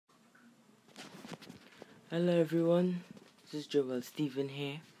Hello everyone, this is Joel Stephen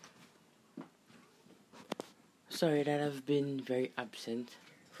here. Sorry that I've been very absent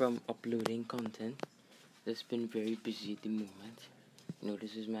from uploading content. Just been very busy at the moment.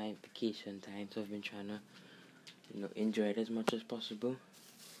 This is my vacation time, so I've been trying to, enjoy it as much as possible.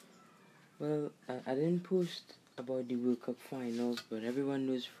 Well, I didn't post about the World Cup finals, but everyone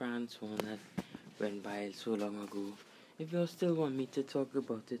knows France won. That went by so long ago. If you still want me to talk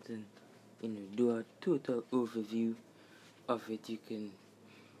about it and do a total overview of it, you can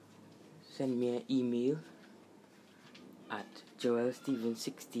send me an email at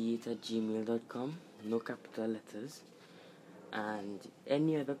joelsteven68@gmail.com, no capital letters, and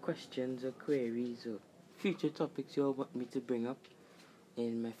any other questions or queries or future topics you all want me to bring up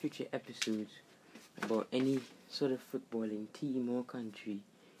in my future episodes about any sort of footballing team or country,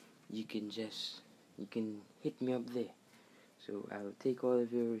 you can hit me up there. So I'll take all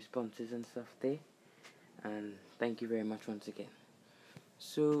of your responses and stuff there, and thank you very much once again.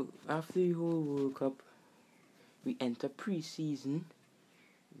 So after the whole World Cup, we enter pre-season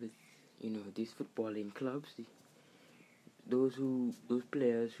with these footballing clubs. Those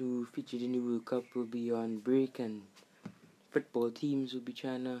players who featured in the World Cup will be on break, and football teams will be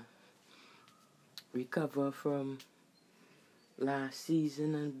trying to recover from last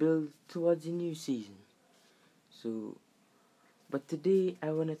season and build towards a new season. But today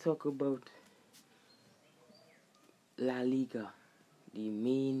I want to talk about La Liga, the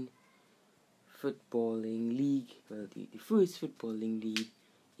main footballing league, the first footballing league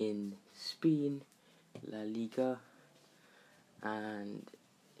in Spain, La Liga. And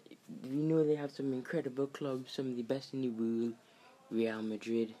we know they have some incredible clubs, some of the best in the world: Real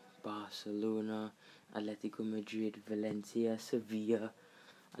Madrid, Barcelona, Atletico Madrid, Valencia, Sevilla,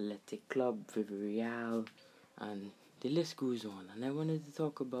 Athletic Club, Villarreal, and the list goes on. And I wanted to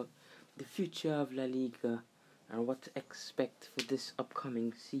talk about the future of La Liga and what to expect for this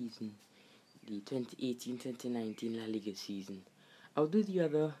upcoming season, the 2018-2019 La Liga season. I'll do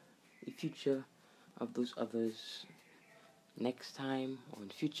the future of those others next time on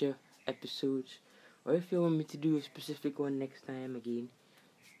future episodes, or if you want me to do a specific one next time, again,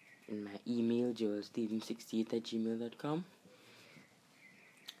 in my email, joelsteven68@gmail.com.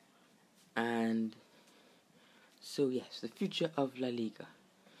 And so yes, the future of La Liga.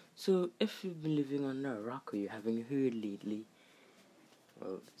 So if you've been living on a rock or you haven't heard lately,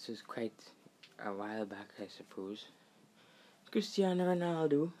 well, this was quite a while back, I suppose. Cristiano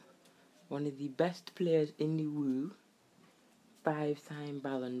Ronaldo, one of the best players in the world, 5-time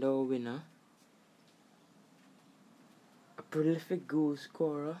Ballon d'Or winner, a prolific goal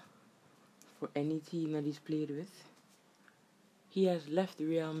scorer for any team that he's played with. He has left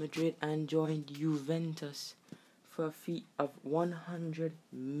Real Madrid and joined Juventus for a fee of 100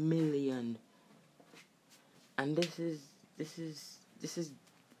 million. And this is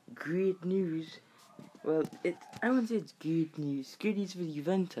great news. Well, I won't say it's great news. Great news for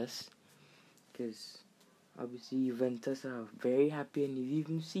Juventus, because obviously Juventus are very happy, and you've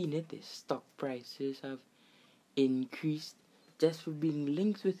even seen it. Their stock prices have increased just for being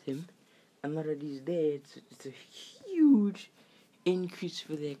linked with him. And now that he's there, it's a huge increase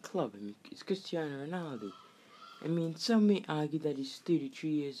for their club. I mean, it's Cristiano Ronaldo. I mean, some may argue that he's 33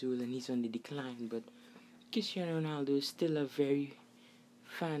 years old and he's on the decline, but Cristiano Ronaldo is still a very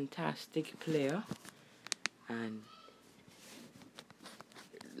fantastic player. And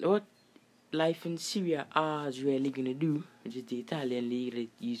what life in Serie A is really going to do, which is the Italian league that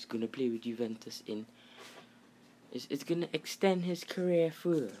he's going to play with Juventus in, it's going to extend his career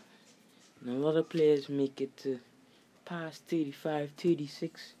further. And a lot of players make it to past 35,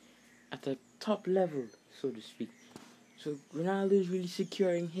 36 at a top level, so to speak. So Ronaldo is really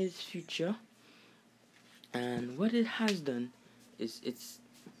securing his future, and what it has done is it's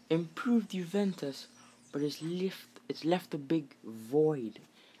improved Juventus, but it's left a big void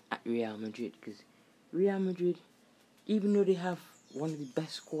at Real Madrid, because Real Madrid, even though they have one of the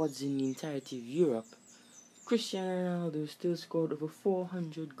best squads in the entirety of Europe, Cristiano Ronaldo still scored over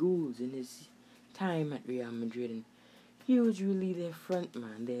 400 goals in his time at Real Madrid, and he was really their front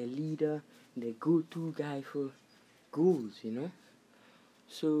man, their leader, their go-to guy for goals,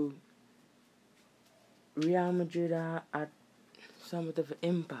 So Real Madrid are at somewhat of an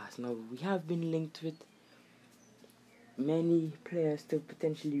impasse. Now, we have been linked with many players to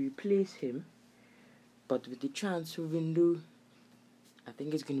potentially replace him, but with the transfer window, I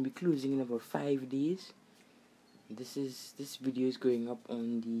think it's going to be closing in about 5 days. This video is going up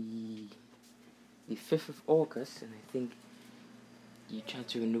on the 5th of August, and I think the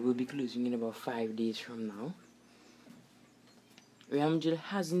transfer window will be closing in about 5 days from now. Real Madrid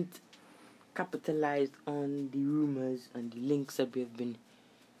hasn't capitalized on the rumors and the links that we have been,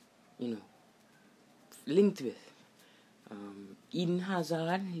 linked with. Eden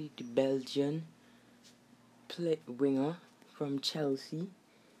Hazard, the Belgian winger from Chelsea,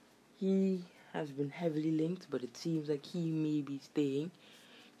 he has been heavily linked, but it seems like he may be staying.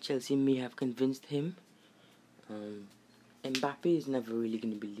 Chelsea may have convinced him. Mbappe is never really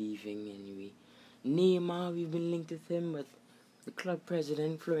going to be leaving anyway. Neymar, we've been linked with him, but the club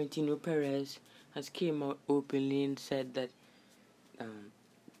president, Florentino Perez, has came out openly and said that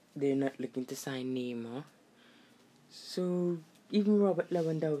they're not looking to sign Neymar. So even Robert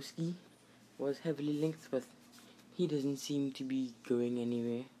Lewandowski was heavily linked, but he doesn't seem to be going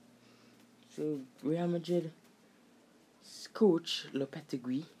anywhere. So Real Madrid's coach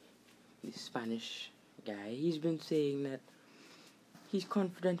Lopetegui, the Spanish guy, he's been saying that he's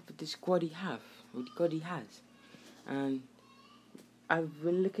confident with the squad he has, and I've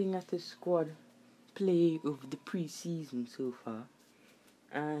been looking at the squad play over the pre-season so far,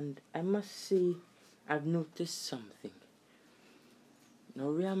 and I must say I've noticed something. Now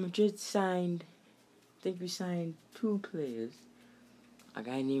Real Madrid we signed 2 players. A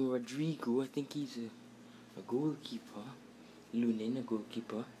guy named Rodrigo, I think he's a goalkeeper, Lunin, a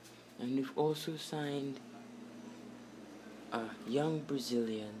goalkeeper, and we've also signed a young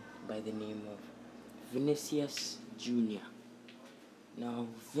Brazilian by the name of Vinicius Jr. Now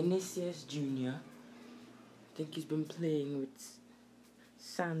Vinicius Jr., I think he's been playing with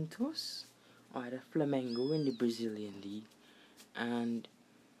Santos or the Flamengo in the Brazilian league, and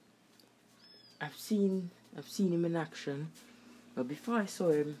I've seen him in action. But before I saw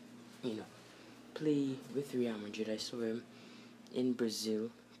him, play with Real Madrid, I saw him in Brazil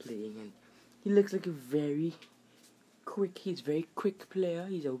playing, and he looks like he's a very quick player.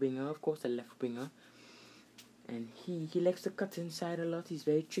 He's a winger, of course, a left winger, and he likes to cut inside a lot. He's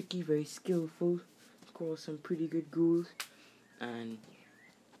very tricky, very skillful, scores some pretty good goals. And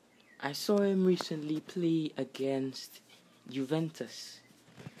I saw him recently play against Juventus.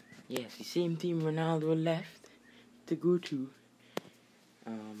 Yes, the same team Ronaldo left to go to.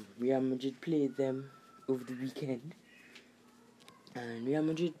 Real Madrid played them over the weekend, and Real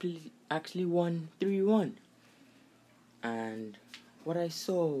Madrid actually won 3-1. And what I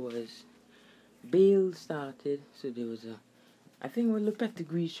saw was Bale started, so there was I think what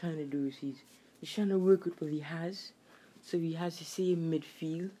Lopetegui is trying to do is he's trying to work with what he has. So he has the same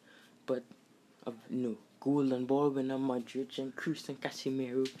midfield, but golden ball winner Modric and Kroos and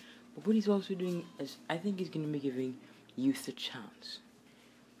Casemiro. But what he's also doing is, I think he's going to be giving youth a chance.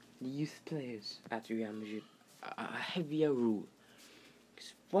 The youth players at Real Madrid a heavier role.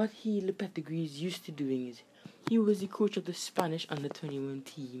 What Lopetegui is used to doing is, he was the coach of the Spanish under-21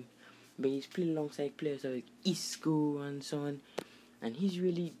 team, but he's played alongside players like Isco and so on, and he's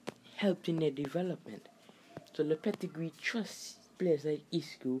really helped in their development. So Lopetegui trusts players like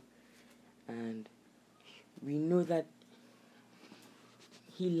Isco, and we know that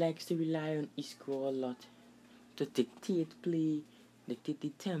he likes to rely on Isco a lot to dictate play, dictate the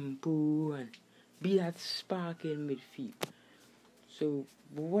tempo, and be that spark in midfield. So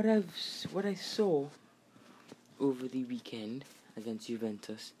what I saw over the weekend against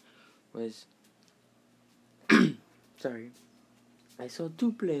Juventus was I saw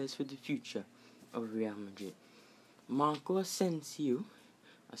 2 players for the future of Real Madrid. Marco Asensio,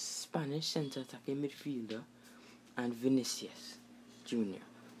 a Spanish centre-attacking midfielder, and Vinicius Jr.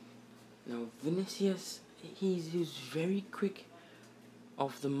 Now Vinicius, he's very quick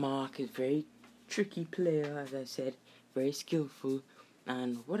off the mark, he's a very tricky player, as I said, very skillful.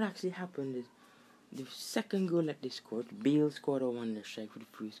 And what actually happened is, the second goal that they scored, Bale scored a wonder strike for the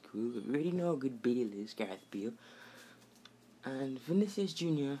first goal. We already know how good Bale is, Gareth Bale. And Vinicius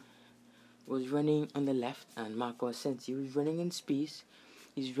Jr. was running on the left, and Marco Asensio was running in space.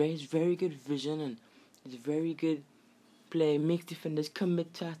 He's very good vision, and he's a very good player. Makes defenders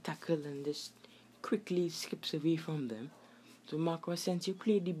commit to a tackle and just quickly skips away from them. So Marco Asensio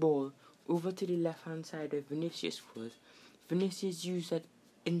played the ball over to the left-hand side where Vinicius was. Vinicius used that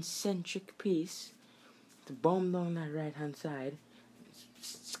eccentric pace to bomb down that right-hand side,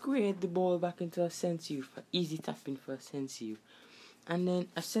 squared the ball back into Asensio for easy tapping for Asensio. And then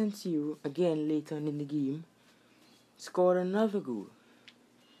Asensio, again later on in the game, scored another goal.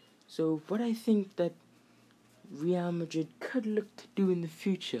 So what I think that Real Madrid could look to do in the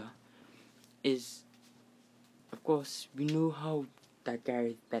future is, of course, we know how that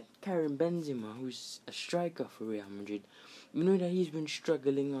Karim Benzema, who's a striker for Real Madrid, we know that he's been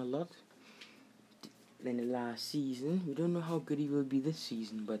struggling a lot in the last season. We don't know how good he will be this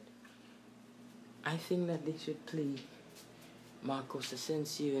season, but I think that they should play Marcos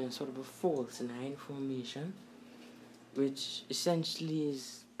Asensio in a sort of a false nine formation, which essentially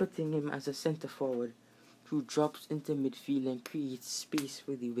is putting him as a centre forward who drops into midfield and creates space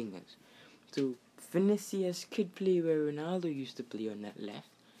for the wingers. So Vinicius could play where Ronaldo used to play on that left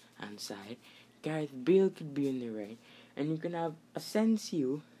hand side. Gareth Bale could be on the right, and you can have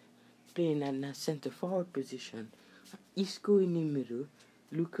Asensio playing at that centre forward position, Isco in the middle,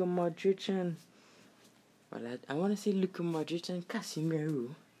 Luka Modric and I want to say Luka Modric and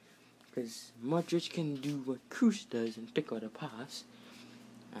Casemiro, because Modric can do what Kroos does and pick out a pass,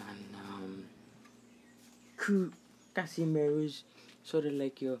 and Casemiro is sort of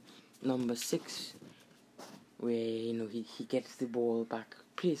like your number 6, where he gets the ball back,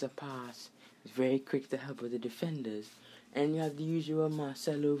 plays a pass, is very quick to help with the defenders, and you have the usual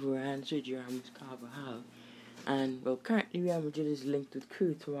Marcelo Varane, Sergio Ramos, Carvajal, and currently Real Madrid is linked with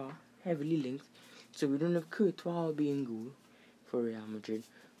Courtois, heavily linked, so we don't have Courtois being goal for Real Madrid,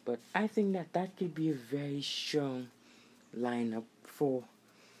 but I think that could be a very strong lineup for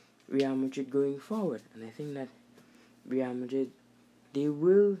Real Madrid going forward, and I think that Real Madrid, they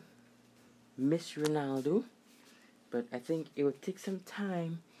will miss Ronaldo, but I think it will take some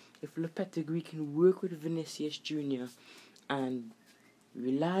time if Lopetegui can work with Vinicius Jr. and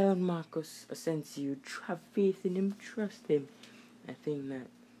rely on Marcos Asensio, have faith in him, trust him. I think that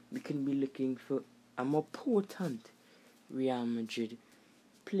we can be looking for a more potent Real Madrid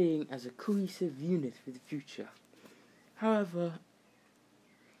playing as a cohesive unit for the future. However,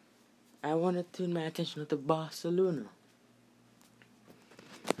 I want to turn my attention to Barcelona.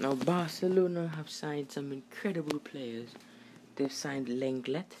 Now, Barcelona have signed some incredible players. They've signed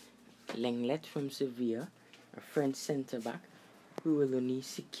Lenglet from Sevilla, a French centre-back, who will only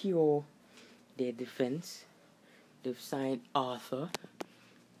secure their defence. They've signed Arthur,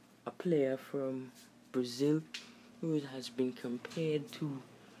 a player from Brazil, who has been compared to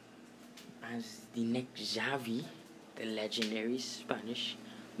as the next Xavi, the legendary Spanish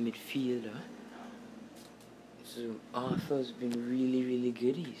midfielder. So Arthur's been really, really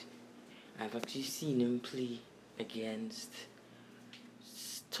good. I've actually seen him play against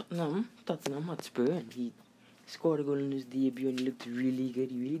Tottenham Hotspur, and he scored a goal in his debut and he looked really good.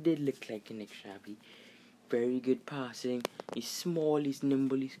 He really did look like the next Xavi. Very good passing. He's small, he's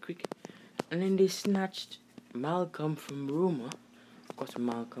nimble, he's quick. And then they snatched Malcolm from Roma. Of course,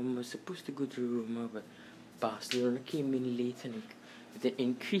 Malcolm was supposed to go to Roma, but Barcelona came in late and with an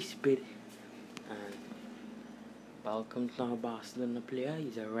increased bid. And Malcolm's now a Barcelona player.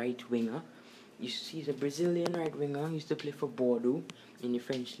 He's a right winger. He's a Brazilian right winger. He used to play for Bordeaux in the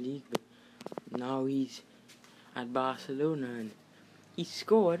French league, but now he's at Barcelona and he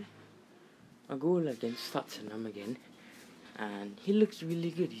scored a goal against Tottenham again, and he looks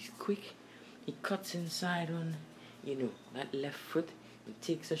really good. He's quick. He cuts inside on, that left foot and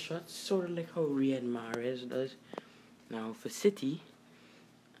takes a shot, sort of like how Riyad Mahrez does now for City,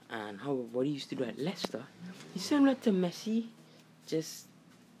 and what he used to do at Leicester. He's similar to Messi, just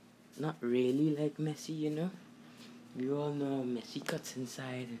not really like Messi, We all know Messi cuts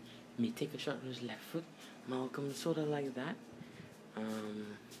inside and may take a shot with his left foot. Malcolm sort of like that.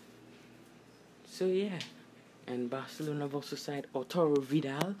 So yeah, and Barcelona have also signed Arturo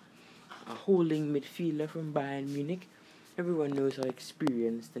Vidal, a holding midfielder from Bayern Munich. Everyone knows how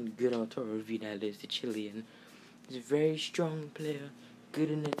experienced and good Arturo Vidal is, the Chilean. He's a very strong player, good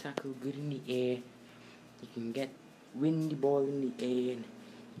in the tackle, good in the air. He can win the ball in the air and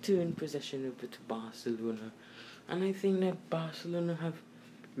turn possession over to Barcelona. And I think that Barcelona have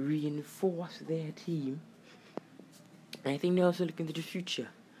reinforced their team. And I think they're also looking to the future.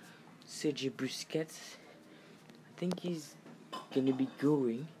 Sergio Busquets, I think he's going to be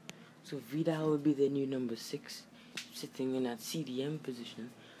going. So Vidal will be their new number 6, sitting in that CDM position.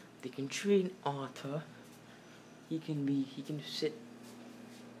 They can train Arthur. He can sit,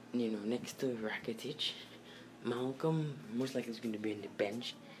 next to Rakitic. Malcolm most likely is going to be on the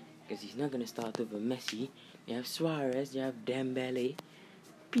bench because he's not going to start over Messi. You have Suarez, you have Dembele.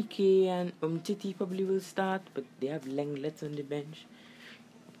 Piqué and Umtiti probably will start, but they have Lenglet on the bench.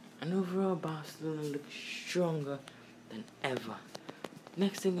 And overall, Barcelona looks stronger than ever.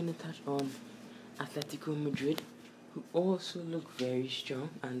 Next thing I'm going to touch on Atletico Madrid, who also look very strong.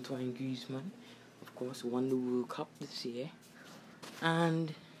 Antoine Griezmann, of course, won the World Cup this year.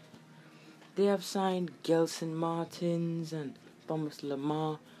 And they have signed Gelson Martins and Thomas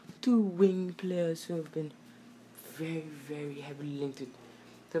Lemar, 2 wing players who have been very, very heavily linked with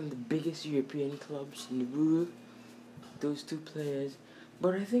some of the biggest European clubs in the world. Those 2 players.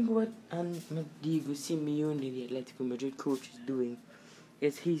 But I think what Diego Simeone, the Atletico Madrid coach, is doing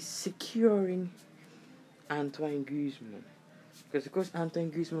is he's securing Antoine Griezmann. Because of course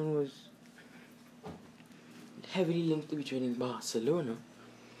Antoine Griezmann was heavily linked to joining Barcelona,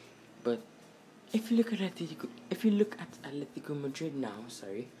 but if you look at Atletico Madrid now,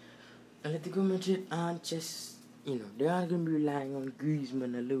 Atletico Madrid aren't just, they aren't going to be relying on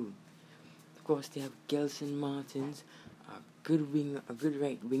Griezmann alone. Of course, they have Gelson Martins, a good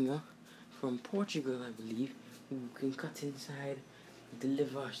right winger from Portugal, I believe, who can cut inside,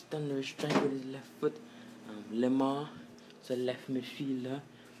 deliver a thunderous strike with his left foot. Lemar, a left midfielder,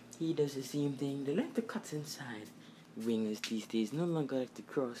 he does the same thing. They like to cut inside. Wingers these days no longer like to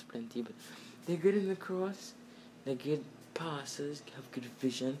cross plenty, but they're good in the cross. They're good passers, have good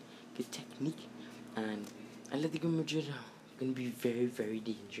vision, good technique, and Atletico Madrid are going to be very, very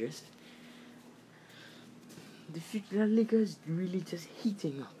dangerous. The future La Liga is really just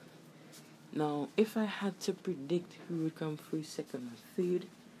heating up. Now, if I had to predict who would come first, second, or third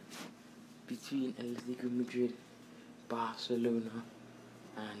between Atletico Madrid, Barcelona,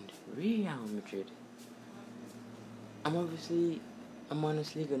 and Real Madrid, I'm honestly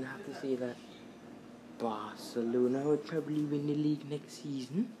gonna have to say that Barcelona would probably win the league next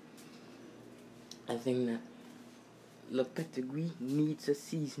season. I think that Lopetegui needs a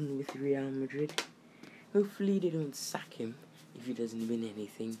season with Real Madrid. Hopefully they don't sack him if he doesn't win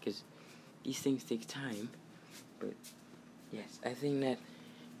anything, because these things take time. But yes, I think that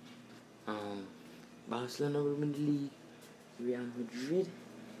Barcelona will win the league. Real Madrid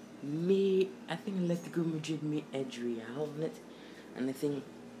I think Atletico Madrid may edge Real on it, and I think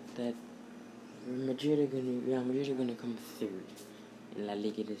that Real Madrid are gonna come third in La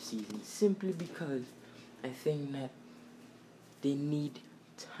Liga this season, simply because I think that they need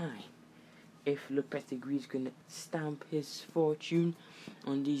time. If Lopetegui is gonna stamp his fortune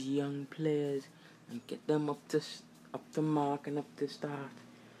on these young players and get them up to mark and up to start,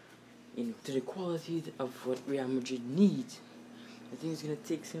 to the quality of what Real Madrid needs, I think it's gonna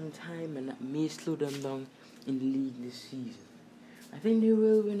take some time, and that may slow them down in the league this season. I think they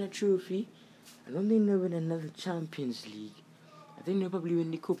will win a trophy. I don't think they'll win another Champions League. I think they'll probably win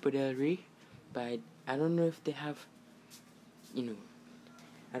the Copa del Rey, but I don't know if they have,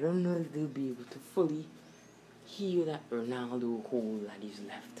 I don't know if they'll be able to fully heal that Ronaldo hole that he's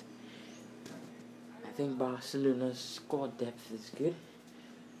left. I think Barcelona's squad depth is good,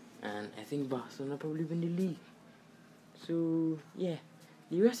 and I think Barcelona probably win the league. So, yeah,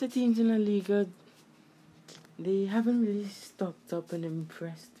 the rest of the teams in La Liga, they haven't really stocked up and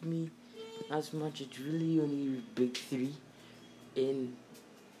impressed me as much. It's really only big three in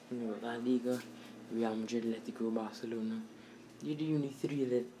La Liga: Real Madrid, Atletico, Barcelona. They're the only three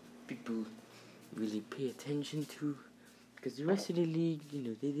that people really pay attention to, because the rest of the league,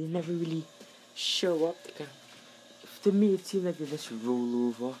 they never really show up. To me, it seems like they just roll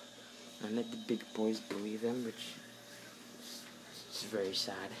over and let the big boys bully them, which is very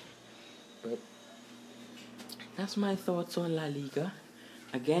sad. But that's my thoughts on La Liga.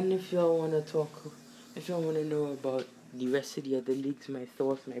 Again, if y'all want to know about the rest of the other leagues, my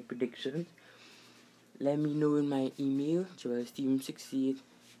thoughts, my predictions, let me know in my email, joelsteven68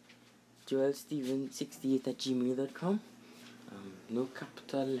 @gmail.com. No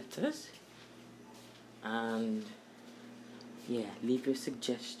capital letters. And yeah, leave your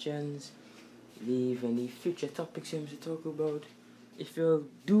suggestions, leave any future topics you want to talk about. If you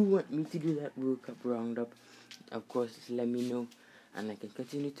do want me to do that World Cup roundup, of course, just let me know, and I can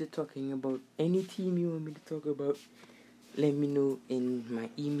continue to talking about any team you want me to talk about. Let me know in my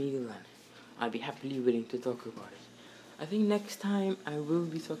email, and I'll be happily willing to talk about it. I think next time I will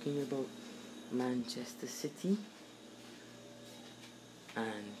be talking about Manchester City,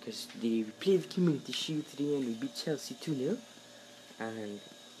 and because they played the Community Shield today and we beat Chelsea 2-0. And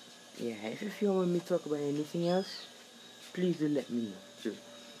yeah, if you want me to talk about anything else, please do let me know. So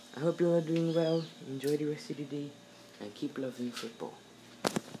I hope you are doing well. Enjoy the rest of the day, and keep loving football.